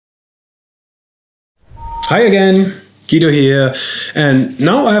Hi again, Guido here, and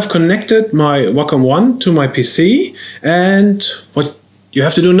now I have connected my Wacom 1 to my PC, and what you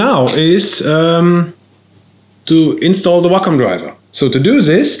have to do now is to install the Wacom driver. So to do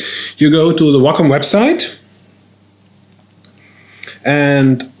this, you go to the Wacom website,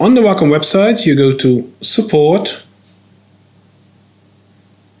 and on the Wacom website you go to Support,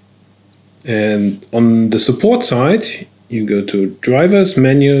 and on the Support side you go to Drivers,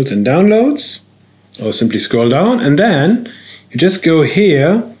 Manuals and Downloads, or simply scroll down, and then you just go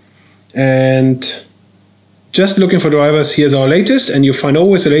here and just looking for drivers. Here's our latest, and you find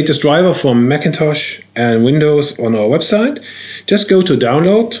always the latest driver from Macintosh and Windows on our website. Just go to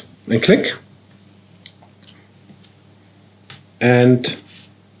download and click, and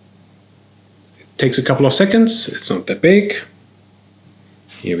it takes a couple of seconds. It's not that big.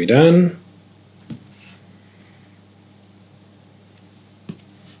 Here we're done.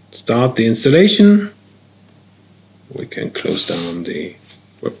 Start the installation. We can close down the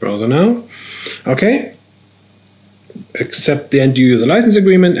web browser now. Okay, accept the end user license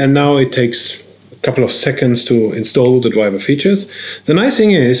agreement, and now it takes a couple of seconds to install the driver features. The nice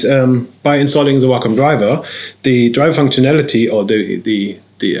thing is, by installing the Wacom driver, the driver functionality, or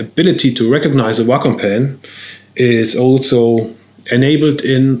the ability to recognize the Wacom pen, is also enabled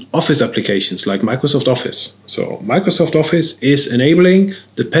in Office applications like Microsoft Office. So Microsoft Office is enabling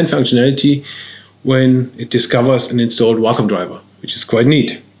the pen functionality when it discovers an installed Wacom driver, which is quite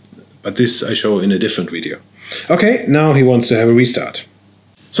neat. But this I show in a different video. Okay, now he wants to have a restart.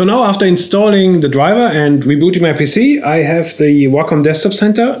 So now, after installing the driver and rebooting my PC, I have the Wacom Desktop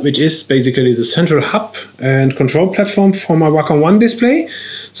Center, which is basically the central hub and control platform for my Wacom 1 display.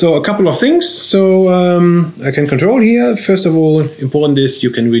 So a couple of things. So I can control here. First of all, important is you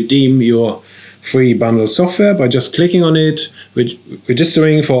can redeem your free bundle software by just clicking on it,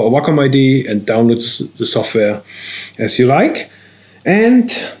 registering for a Wacom ID, and download the software as you like.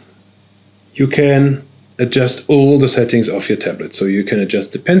 And you can adjust all the settings of your tablet. So you can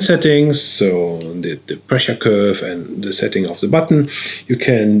adjust the pen settings, so the pressure curve and the setting of the button. You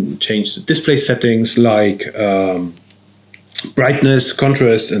can change the display settings like brightness,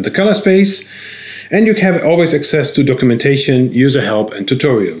 contrast and the color space. And you have always access to documentation, user help and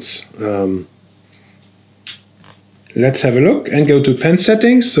tutorials. Let's have a look and go to pen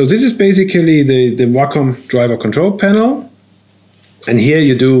settings. So this is basically the Wacom driver control panel. And here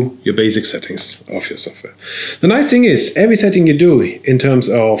you do your basic settings of your software. The nice thing is, every setting you do in terms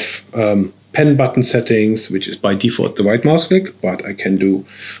of pen button settings, which is by default the right mouse click, but I can do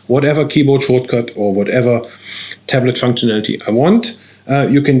whatever keyboard shortcut or whatever tablet functionality I want,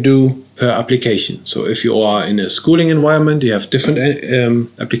 you can do per application. So if you are in a schooling environment, you have different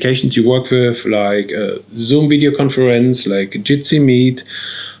applications you work with, like Zoom video conference, like Jitsi Meet,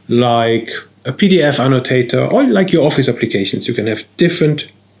 like a PDF annotator, or like your Office applications. You can have different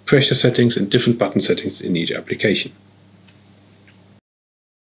pressure settings and different button settings in each application.